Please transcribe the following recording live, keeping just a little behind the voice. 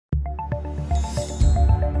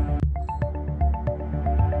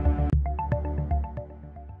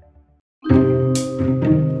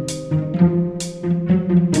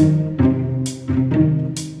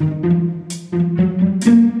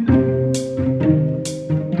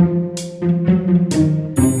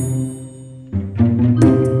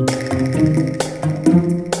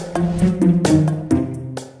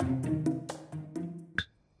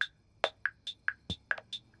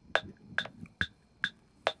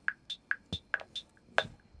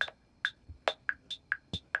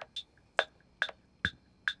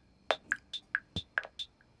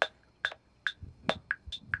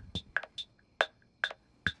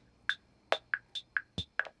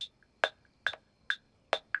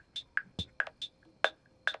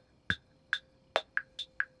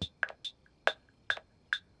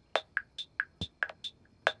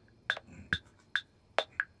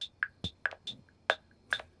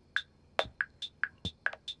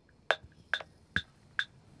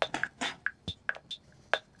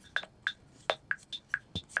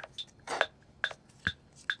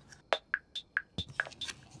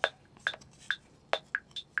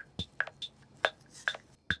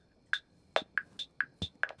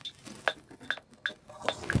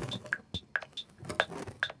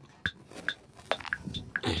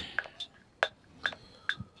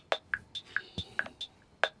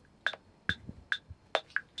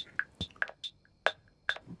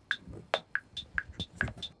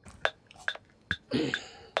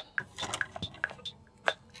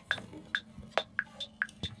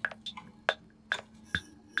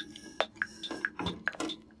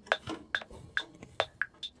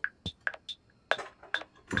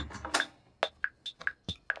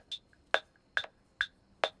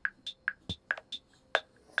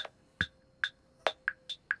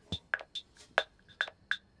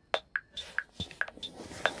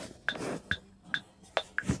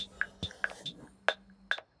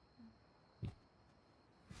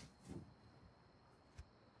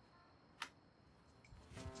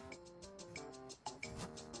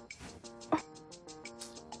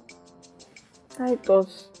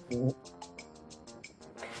Titus.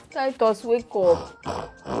 Titus, wake up.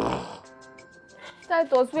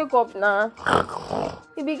 Titus, wake up now.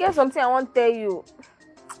 If you get something I want to tell you.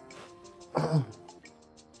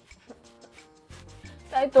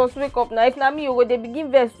 Titus, wake up now. If not me, you go they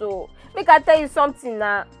begin verse so. Make I tell you something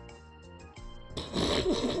now.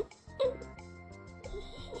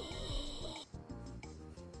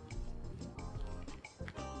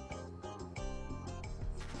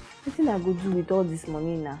 What I go do with all this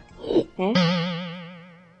money now?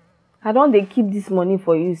 I don't dey keep this money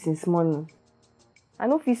for you since morning. I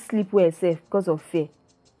no fit sleep well sef because of fear.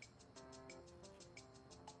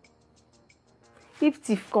 If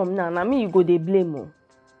thief come now, na me you go dey blame o.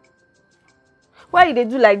 Why you dey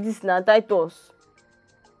do like this now, Titus?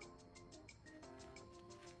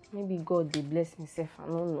 Maybe God dey bless himself, I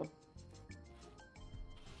no know.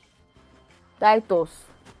 Titus,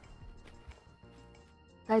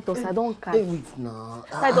 I don't catch. Hey, wait now.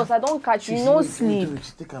 Titus, I don't catch you. No sleep.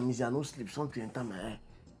 Wait, take a easy. I no sleep. Something enter my eye.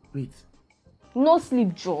 Wait. No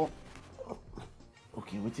sleep, Joe.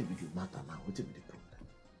 Okay, what will be the matter now? What will be the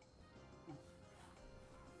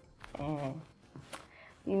problem?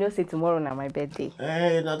 You know, say tomorrow na my birthday.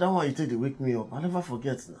 Now that one you take to wake me up. I never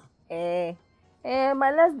forget now.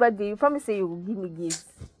 My last birthday, you promised say you will give me gifts.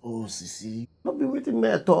 Oh, Sisi. Not be waiting me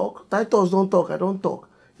I talk. Titus don't talk, I don't talk.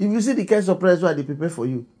 If you see the kind of surprise why they prepare for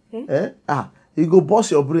you, you go bust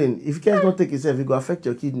your brain. If you can't not take yourself, it go affect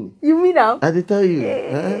your kidney. You mean now? I did tell you.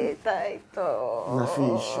 Titus. Na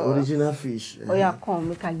fish, original fish. Oh yeah, come,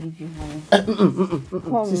 make I give you money.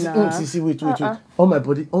 Come Sisi, now. Sisi, wait. All my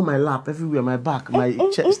body, all my lap, everywhere, my back, my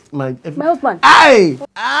chest, my... My husband. Hey!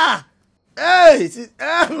 Hey! Sisi,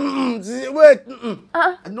 wait.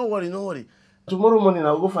 No worry. Tomorrow morning,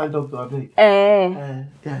 I'll go find doctor, I beg.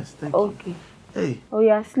 Yes, thank you. Okay. Hey. Oh,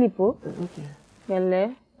 yeah, sleep, oh? Okay.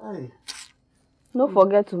 Yele. Hey. No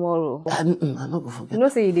forget tomorrow. I'm not going to forget. You know,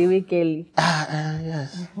 say you dey wake early.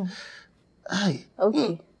 Yes. Hey.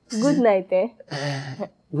 Okay. Good night,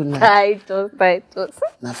 Good night. Titus.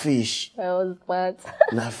 Na fish. My husband.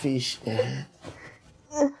 Na fish.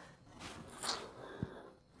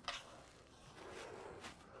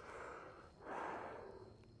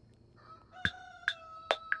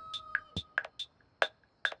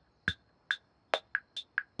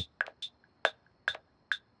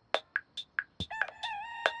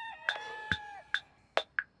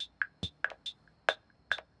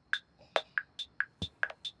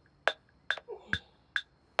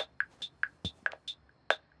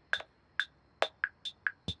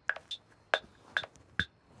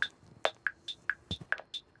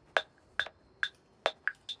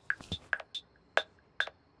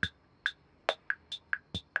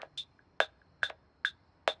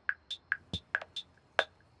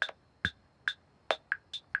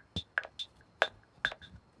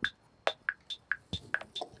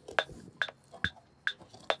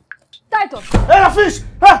 Titus. Hey, na fish!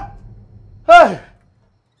 Hey!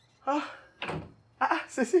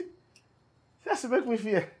 Sisi. Just make me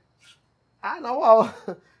fear. Now wow.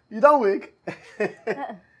 You don't wake?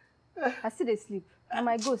 I still dey sleep. Na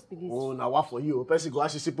my ghost be this. Oh, now what for you? Person go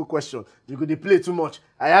ask you simple question. You go dey play too much.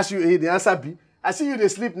 I ask you A, the answer B. I see you dey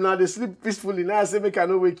sleep now. They sleep peacefully. Now I say make I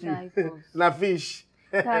no wake you. Na fish.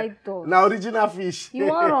 Titus. Na original fish. You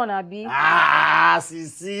want run, abi?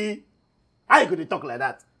 Sisi. How you go dey talk like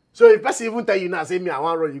that? So if person even tell you now, say me I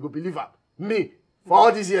want run, you go believe her. Me, for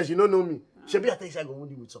all these years, you don't know me. Shebi I tell you I go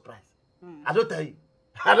wound you with surprise. I don't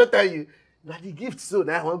tell you. Na the gift so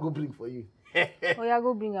now I want go bring for you. Oh, yeah,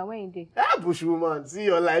 go bring her. When you dey? Bush woman, see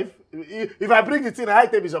your life. If I bring the thing, I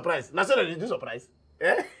take me surprise. Now so that they do surprise.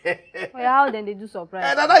 Oh, yeah, how then they do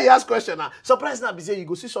surprise? Now you ask question now. Surprise now be say you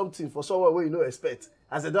go see something for someone where you no expect.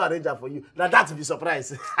 As they don't arrange that for you. Now that be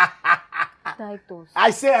surprise. Titus.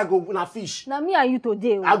 I say I go na fish. Now me and you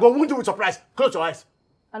today. I go wound you with surprise. Close your eyes.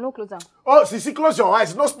 I no close am. Oh, Sisi, close your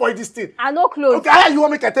eyes. No spoil this thing. I no close. Okay, how you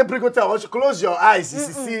want me to take bring hotel? Close your eyes,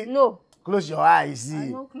 Sisi. No. Close your eyes. See. I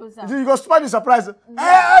no close am. You go spoil the surprise.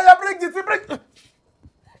 Yeah. Hey, bring the thing, bring.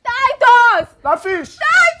 Titus! Na fish.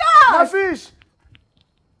 Titus! Na fish.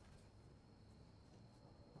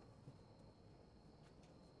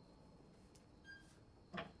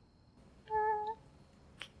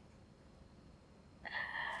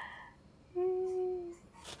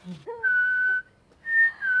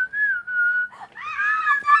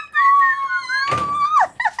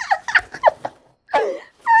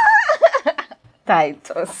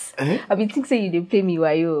 Titus. I been think say you dey play me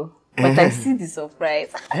wayo, but I see the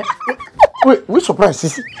surprise. Wait, which surprise,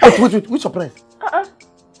 Sisi? Wait, which surprise? I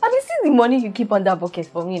been see the money you keep under bucket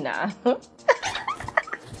for me now.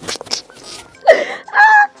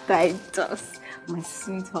 Titus. My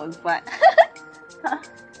sweet husband.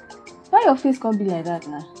 Why your face can't be like that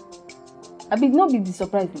now? I be not be the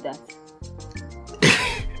surprise with that.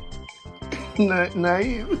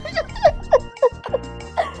 Naive.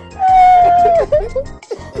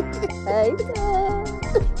 I know.